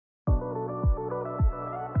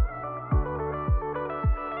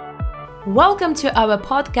Welcome to our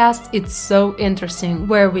podcast, It's So Interesting,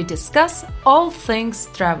 where we discuss all things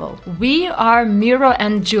travel. We are Miro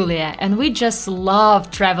and Julia, and we just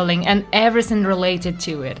love traveling and everything related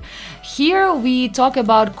to it. Here we talk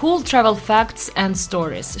about cool travel facts and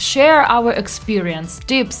stories, share our experience,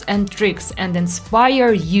 tips and tricks, and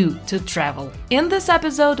inspire you to travel. In this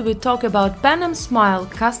episode, we talk about Pan Am Smile,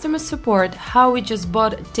 customer support, how we just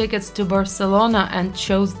bought tickets to Barcelona and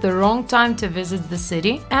chose the wrong time to visit the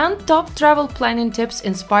city, and top travel planning tips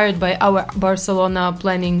inspired by our Barcelona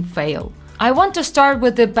planning fail. I want to start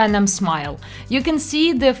with the Pan Am Smile. You can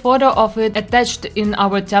see the photo of it attached in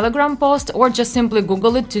our Telegram post, or just simply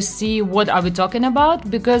Google it to see what are we talking about,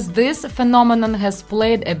 because this phenomenon has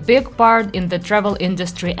played a big part in the travel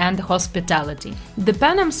industry and hospitality. The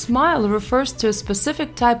Pan Am Smile refers to a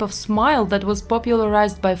specific type of smile that was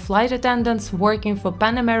popularized by flight attendants working for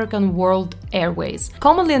Pan American World Airways,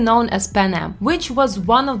 commonly known as Pan Am, which was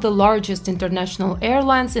one of the largest international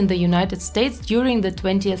airlines in the United States during the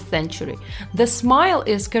 20th century. The smile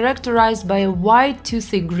is characterized by a wide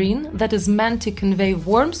toothy grin that is meant to convey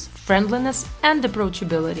warmth, friendliness, and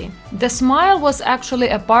approachability. The smile was actually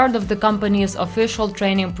a part of the company's official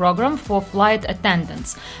training program for flight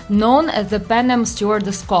attendants, known as the Pan Am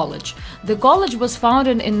Stewardess College. The college was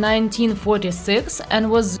founded in 1946 and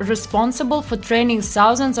was responsible for training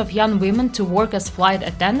thousands of young women to work as flight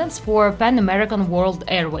attendants for Pan American World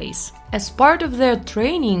Airways. As part of their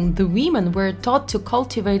training, the women were taught to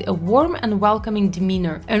cultivate a warm and welcoming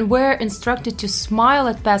demeanor and were instructed to smile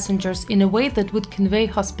at passengers in a way that would convey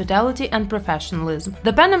hospitality and professionalism.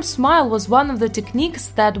 The Pan Am Smile was one of the techniques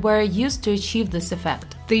that were used to achieve this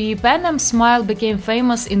effect. The Pan Am Smile became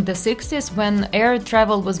famous in the 60s when air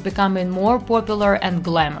travel was becoming more popular and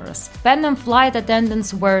glamorous. Pan Am flight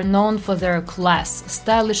attendants were known for their class,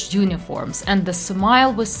 stylish uniforms, and the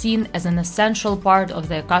smile was seen as an essential part of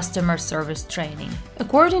their customer service training.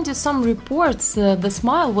 According to some reports, the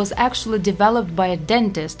smile was actually developed by a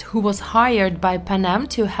dentist who was hired by Pan Am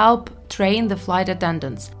to help train the flight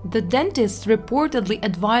attendants. The dentist reportedly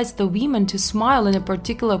advised the women to smile in a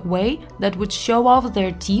particular way that would show off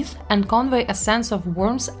their teeth and convey a sense of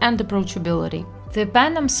warmth and approachability. The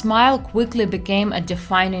Pan Am Smile quickly became a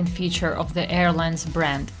defining feature of the airline's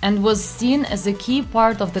brand and was seen as a key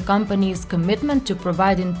part of the company's commitment to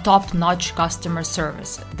providing top-notch customer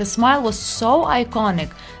service. The smile was so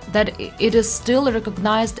iconic that it is still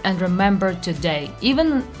recognized and remembered today,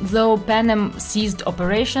 even though Pan Am ceased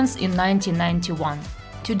operations in 1991.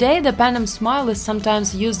 Today, the Pan Am Smile is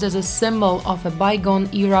sometimes used as a symbol of a bygone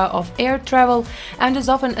era of air travel and is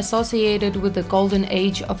often associated with the golden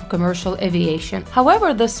age of commercial aviation.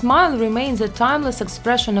 However, the smile remains a timeless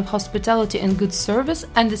expression of hospitality and good service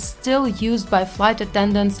and is still used by flight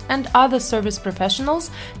attendants and other service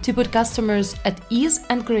professionals to put customers at ease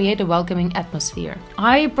and create a welcoming atmosphere.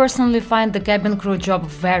 I personally find the cabin crew job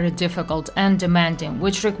very difficult and demanding,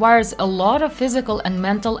 which requires a lot of physical and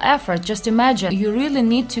mental effort. Just imagine, you really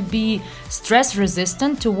need to be stress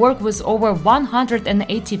resistant to work with over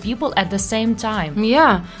 180 people at the same time.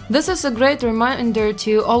 Yeah, this is a great reminder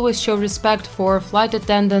to always show respect for flight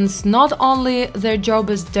attendants. Not only their job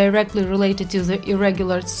is directly related to the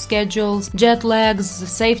irregular schedules, jet lags,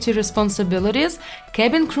 safety responsibilities,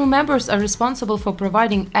 cabin crew members are responsible for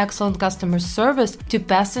providing excellent customer service to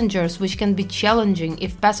passengers, which can be challenging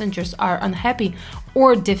if passengers are unhappy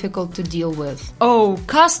or difficult to deal with. Oh,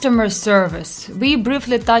 customer service! We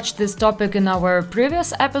briefly touched this topic in our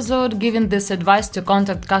previous episode, giving this advice to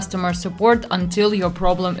contact customer support until your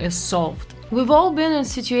problem is solved. We've all been in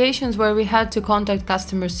situations where we had to contact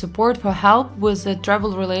customer support for help with a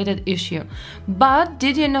travel-related issue. But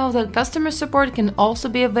did you know that customer support can also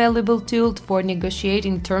be a valuable tool for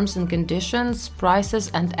negotiating terms and conditions,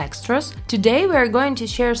 prices, and extras? Today we are going to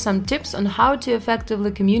share some tips on how to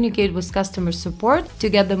effectively communicate with customer support to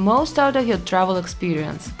get the most out of your travel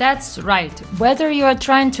experience. That's right. Whether you are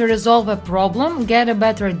trying to resolve a problem, get a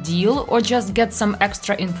better deal, or just get some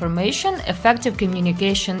extra information, effective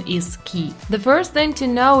communication is key. The first thing to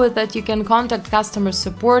know is that you can contact customer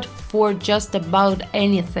support for just about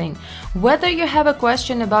anything. Whether you have a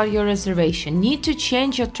question about your reservation, need to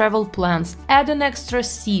change your travel plans, add an extra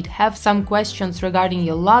seat, have some questions regarding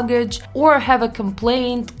your luggage, or have a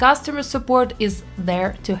complaint, customer support is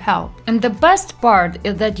there to help. And the best part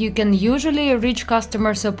is that you can usually reach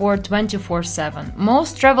customer support 24/7.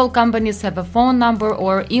 Most travel companies have a phone number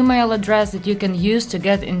or email address that you can use to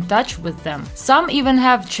get in touch with them. Some even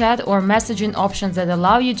have chat or messaging options that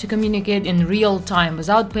allow you to communicate in real time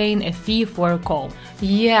without paying a fee for a call.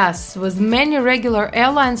 Yes, with many regular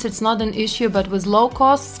airlines it's not an issue, but with low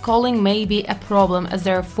costs, calling may be a problem as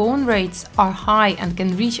their phone rates are high and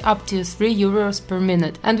can reach up to €3 per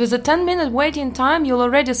minute. And with a 10-minute waiting time, you'll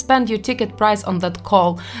already spend your ticket price on that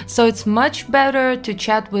call, so it's much better to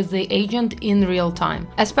chat with the agent in real time.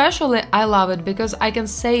 Especially, I love it because I can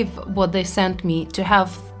save what they sent me to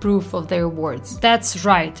have proof of their words. That's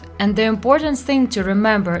right. And the important thing to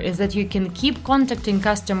remember is that you can keep contacting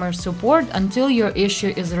customer support until your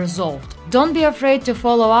issue is resolved. Don't be afraid to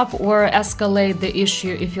follow up or escalate the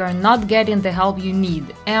issue if you are not getting the help you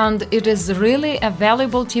need. And it is really a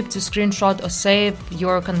valuable tip to screenshot or save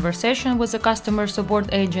your conversation with a customer support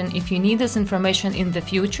agent if you need this information in the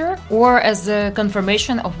future or as a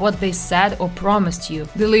confirmation of what they said or promised you.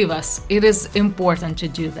 Believe us, it is important to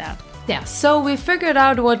do that. Yeah, so we figured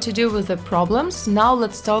out what to do with the problems. Now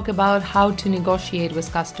let's talk about how to negotiate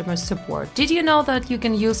with customer support. Did you know that you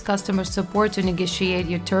can use customer support to negotiate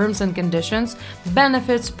your terms and conditions,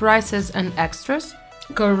 benefits, prices, and extras?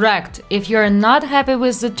 Correct. If you're not happy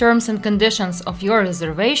with the terms and conditions of your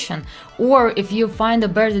reservation, or if you find a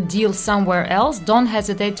better deal somewhere else, don't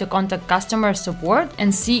hesitate to contact customer support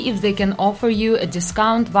and see if they can offer you a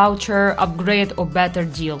discount, voucher, upgrade, or better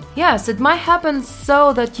deal. Yes, it might happen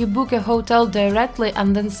so that you book a hotel directly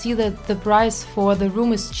and then see that the price for the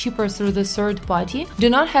room is cheaper through the third party. Do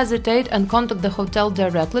not hesitate and contact the hotel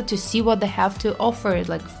directly to see what they have to offer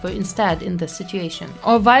instead in the situation.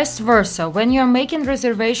 Or vice versa, when you're making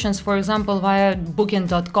reservations, for example, via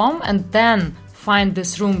booking.com and then find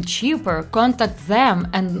this room cheaper, contact them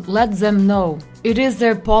and let them know. It is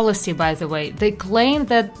their policy, by the way. They claim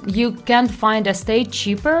that you can't find a stay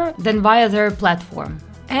cheaper than via their platform.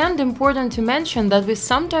 And important to mention that we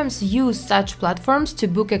sometimes use such platforms to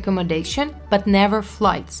book accommodation, but never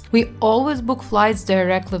flights. We always book flights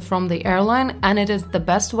directly from the airline, and it is the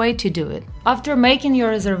best way to do it. After making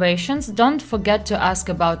your reservations, don't forget to ask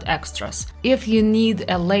about extras. If you need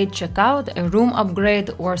a late checkout, a room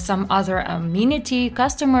upgrade, or some other amenity,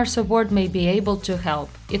 customer support may be able to help.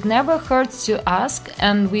 It never hurts to ask,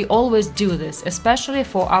 and we always do this, especially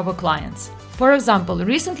for our clients. For example,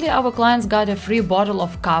 recently our clients got a free bottle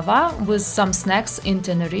of cava with some snacks in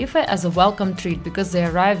Tenerife as a welcome treat because they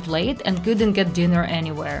arrived late and couldn't get dinner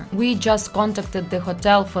anywhere. We just contacted the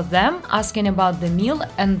hotel for them, asking about the meal,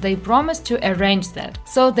 and they promised to arrange that.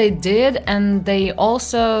 So they did, and they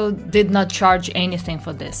also did not charge anything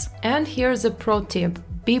for this. And here's a pro tip.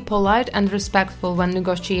 Be polite and respectful when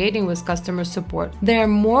negotiating with customer support. They are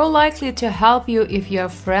more likely to help you if you are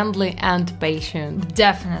friendly and patient.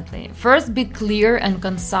 Definitely. First, be clear and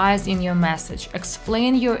concise in your message.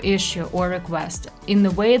 Explain your issue or request in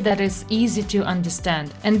a way that is easy to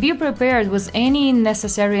understand. And be prepared with any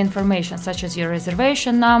necessary information, such as your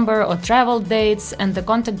reservation number or travel dates and the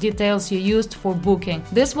contact details you used for booking.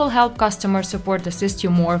 This will help customer support assist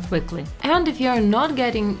you more quickly. And if you are not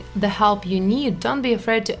getting the help you need, don't be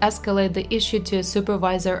afraid to escalate the issue to a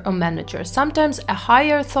supervisor or manager. Sometimes a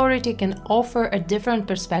higher authority can offer a different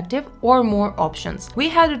perspective or more options. We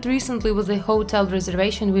had it recently with the hotel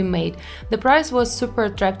reservation we made. The price was super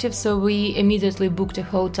attractive, so we immediately booked a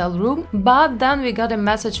hotel room, but then we got a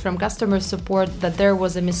message from customer support that there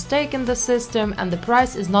was a mistake in the system and the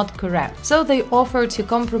price is not correct. So they offered to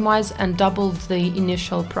compromise and doubled the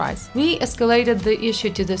initial price. We escalated the issue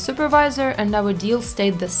to the supervisor and our deal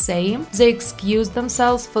stayed the same. They excused themselves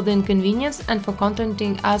for the inconvenience and for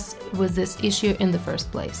contacting us with this issue in the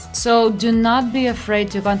first place. So do not be afraid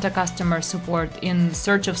to contact customer support in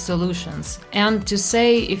search of solutions and to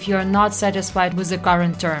say if you are not satisfied with the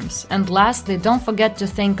current terms. And lastly, don't forget to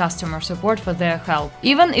thank customer support for their help,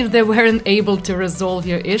 even if they weren't able to resolve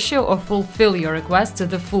your issue or fulfill your request to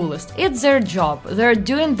the fullest. It's their job. They're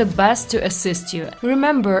doing the best to assist you.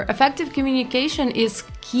 Remember, effective communication is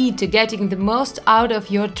key to getting the most out of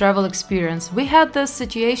your travel experience. We had this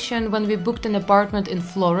situation when we booked an apartment in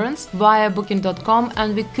Florence via booking.com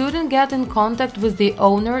and we couldn't get in contact with the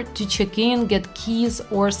owner to check in, get keys,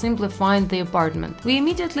 or simply find the apartment. We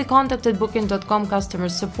immediately contacted booking.com customer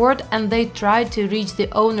support and they tried to reach the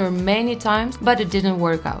owner many times, but it didn't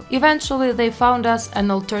work out. Eventually, they found us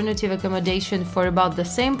an alternative accommodation for about the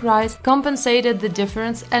same price, compensated the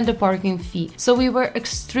difference and the parking fee. So we were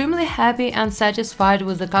extremely happy and satisfied with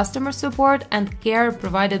with the customer support and care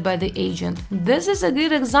provided by the agent. This is a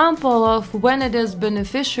good example of when it is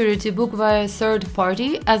beneficiary to book via a third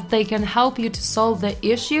party, as they can help you to solve the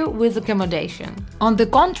issue with accommodation. On the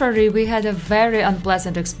contrary, we had a very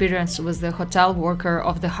unpleasant experience with the hotel worker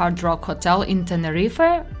of the Hard Rock Hotel in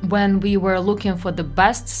Tenerife when we were looking for the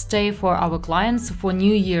best stay for our clients for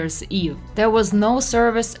New Year's Eve. There was no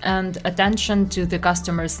service and attention to the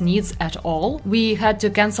customer's needs at all. We had to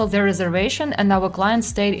cancel the reservation and our client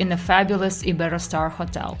stayed in a fabulous Iberostar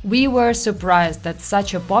hotel. We were surprised that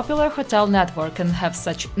such a popular hotel network can have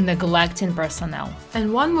such neglect in personnel.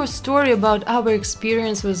 And one more story about our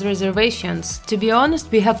experience with reservations. To be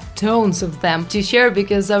honest, we have tons of them to share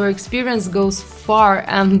because our experience goes far,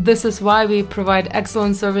 and this is why we provide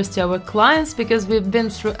excellent service to our clients, because we've been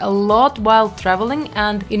through a lot while traveling,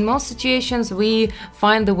 and in most situations we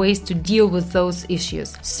find the ways to deal with those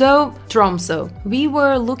issues. So, Tromsø. We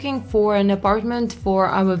were looking for an apartment for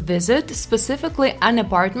our visit, specifically an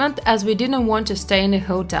apartment, as we didn't want to stay in a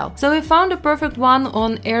hotel. So we found a perfect one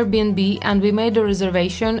on Airbnb and we made a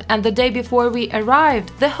reservation, and the day before we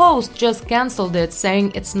arrived, the host just cancelled it,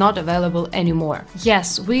 saying it's not available anymore.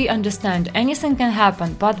 Yes, we understand anything can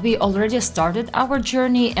happen, but we already started our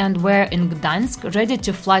journey and were in Gdańsk, ready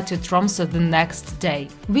to fly to Tromsø the next day.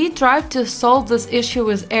 We tried to solve this issue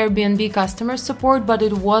with Airbnb customer support, but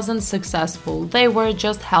it wasn't successful. They were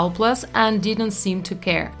just helpless and didn't seem to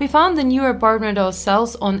care. We found the new apartment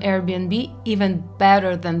ourselves on Airbnb even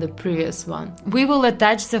better than the previous one. We will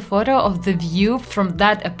attach the photo of the view from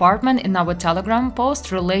that apartment in our Telegram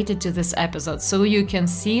post related to this episode, so you can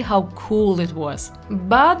see how cool it was.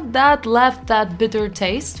 But that left that bitter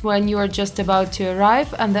taste when you are just about to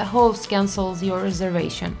arrive and the host cancels your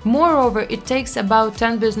reservation. Moreover, it takes about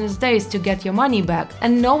 10 business days to get your money back,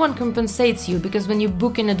 and no one compensates you because when you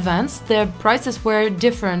book in advance, the prices were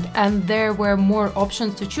different and there were more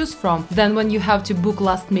options to choose from than when you have to book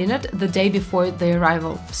last minute the day before the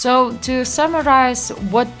arrival. So, to summarize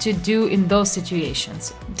what to do in those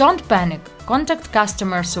situations: don't panic. Contact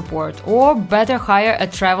customer support, or better hire a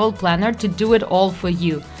travel planner to do it all for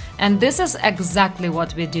you. And this is exactly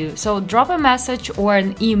what we do. So drop a message or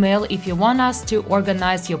an email if you want us to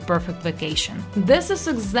organize your perfect vacation. This is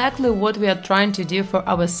exactly what we are trying to do for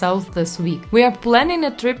ourselves this week. We are planning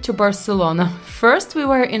a trip to Barcelona. First, we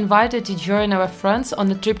were invited to join our friends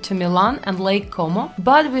on a trip to Milan and Lake Como,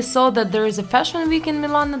 but we saw that there is a fashion week in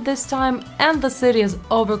Milan at this time and the city is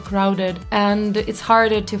overcrowded and it's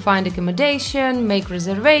harder to find accommodation, make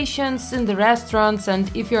reservations in the restaurants,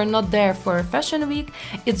 and if you're not there for a fashion week,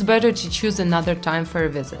 it's better to choose another time for a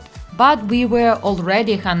visit. But we were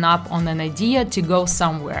already hung up on an idea to go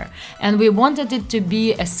somewhere, and we wanted it to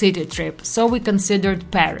be a city trip, so we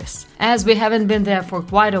considered Paris, as we haven't been there for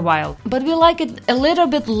quite a while. But we like it a little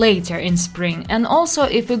bit later in spring, and also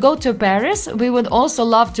if we go to Paris, we would also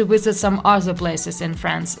love to visit some other places in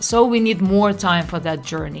France, so we need more time for that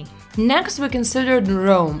journey. Next, we considered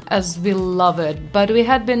Rome, as we love it, but we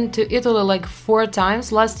had been to Italy like 4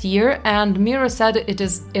 times last year, and Miro said it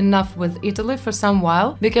is enough with Italy for some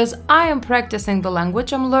while, because I am practicing the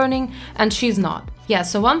language I'm learning, and she's not. Yeah,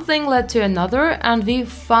 so one thing led to another, and we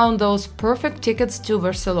found those perfect tickets to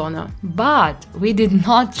Barcelona. But we did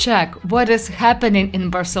not check what is happening in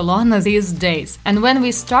Barcelona these days. And when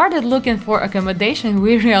we started looking for accommodation,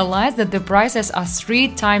 we realized that the prices are 3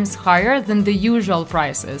 times higher than the usual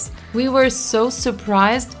prices. We were so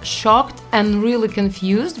surprised, shocked, and really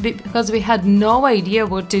confused because we had no idea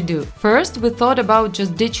what to do. First, we thought about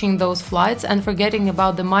just ditching those flights and forgetting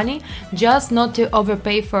about the money, just not to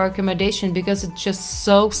overpay for accommodation, because it's just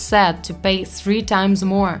so sad to pay 3 times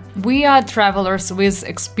more. We are travelers with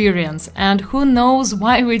experience, and who knows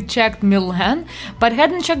why we checked Milan but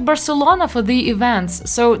hadn't checked Barcelona for the events.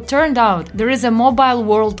 So turned out there is a Mobile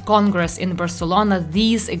World Congress in Barcelona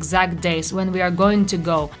these exact days when we are going to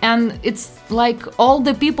go, and it's like all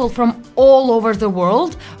the people from all over the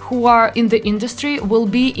world who are in the industry will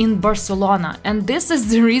be in Barcelona, and this is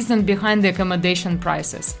the reason behind the accommodation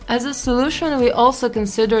prices. As a solution, we also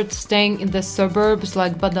considered staying in the suburbs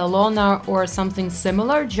like Badalona or something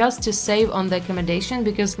similar, just to save on the accommodation,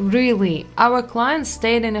 because really, our clients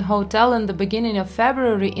stayed in a hotel in the beginning of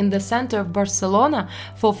February in the center of Barcelona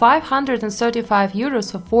for 535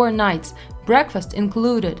 euros for 4 nights. Breakfast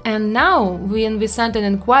included. And now, when we sent an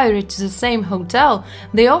inquiry to the same hotel,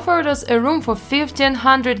 they offered us a room for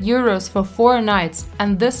 1,500 euros for 4 nights,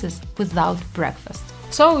 and this is without breakfast.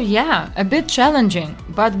 So yeah, a bit challenging,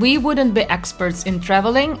 but we wouldn't be experts in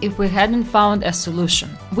traveling if we hadn't found a solution.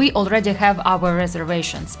 We already have our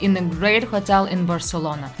reservations in a great hotel in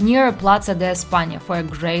Barcelona, near Plaza de España for a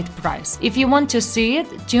great price. If you want to see it,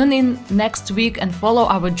 tune in next week and follow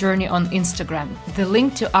our journey on Instagram. The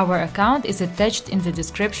link to our account is attached in the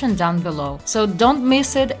description down below. So don't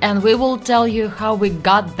miss it, and we will tell you how we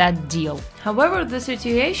got that deal. However, the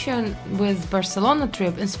situation with Barcelona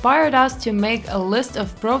trip inspired us to make a list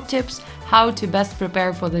of pro tips how to best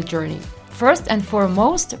prepare for the journey. First and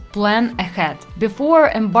foremost, plan ahead. Before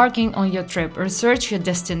embarking on your trip, research your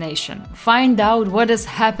destination. Find out what is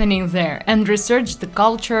happening there and research the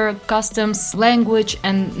culture, customs, language,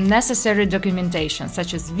 and necessary documentation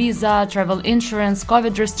such as visa, travel insurance,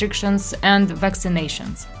 COVID restrictions, and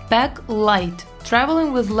vaccinations. Pack light.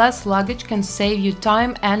 Traveling with less luggage can save you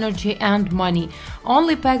time, energy, and money.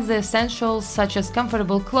 Only pack the essentials such as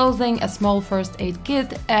comfortable clothing, a small first aid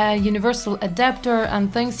kit, a universal adapter,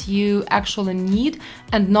 and things you actually need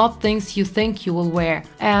and not things you think you will wear.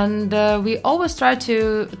 And we always try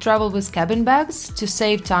to travel with cabin bags to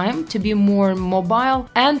save time, to be more mobile,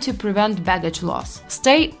 and to prevent baggage loss.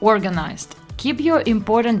 Stay organized. Keep your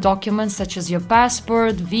important documents such as your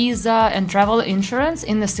passport, visa, and travel insurance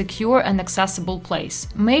in a secure and accessible place.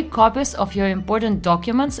 Make copies of your important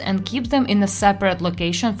documents and keep them in a separate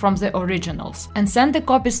location from the originals. And send the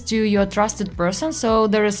copies to your trusted person so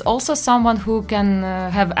there is also someone who can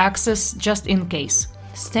have access just in case.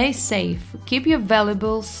 Stay safe. Keep your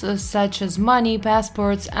valuables such as money,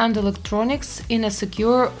 passports, and electronics in a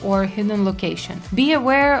secure or hidden location. Be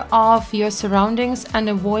aware of your surroundings and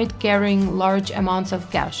avoid carrying large amounts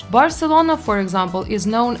of cash. Barcelona, for example, is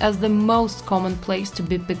known as the most common place to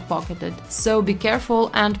be pickpocketed, so be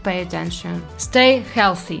careful and pay attention. Stay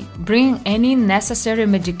healthy. Bring any necessary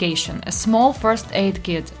medication, a small first aid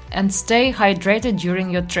kit, and stay hydrated during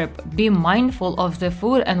your trip. Be mindful of the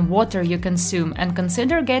food and water you consume and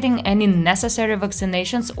consider getting any necessary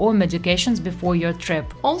vaccinations or medications before your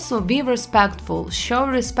trip. Also, be respectful. Show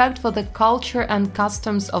respect for the culture and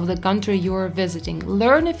customs of the country you are visiting.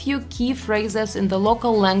 Learn a few key phrases in the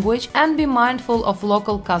local language and be mindful of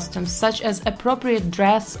local customs such as appropriate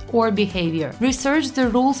dress or behavior. Research the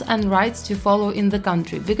rules and rights to follow in the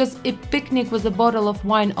country, because a picnic with a bottle of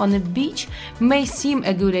wine on a beach may seem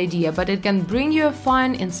a good idea, but it can bring you a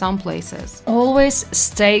fine in some places. Always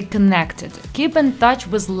stay connected. Keep in touch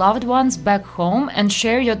with loved ones back home and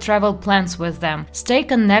share your travel plans with them. Stay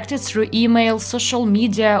connected through email, social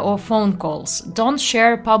media, or phone calls. Don't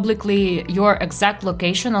share publicly your exact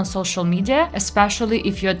location on social media, especially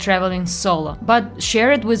if you're traveling solo, but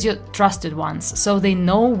share it with your trusted ones so they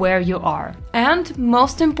know where you are. And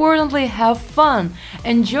most importantly, have fun.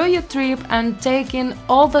 Enjoy your trip and take in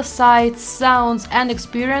all the sights, sounds, and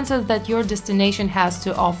experiences that your destination has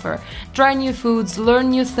to offer. Try new foods, learn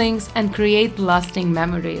new things, and create lasting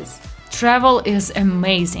memories. Travel is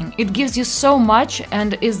amazing. It gives you so much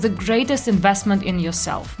and is the greatest investment in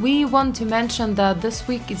yourself. We want to mention that this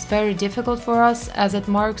week is very difficult for us as it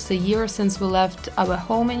marks a year since we left our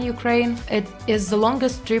home in Ukraine. It is the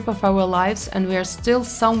longest trip of our lives and we are still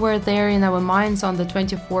somewhere there in our minds on the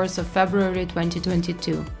 24th of February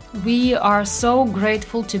 2022. We are so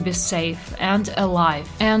grateful to be safe and alive,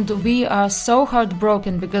 and we are so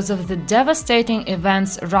heartbroken because of the devastating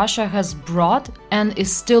events Russia has brought and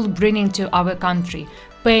is still bringing to our country.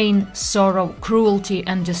 Pain, sorrow, cruelty,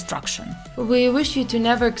 and destruction. We wish you to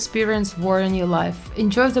never experience war in your life.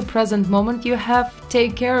 Enjoy the present moment you have,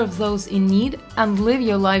 take care of those in need, and live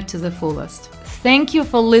your life to the fullest. Thank you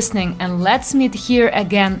for listening, and let's meet here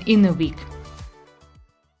again in a week.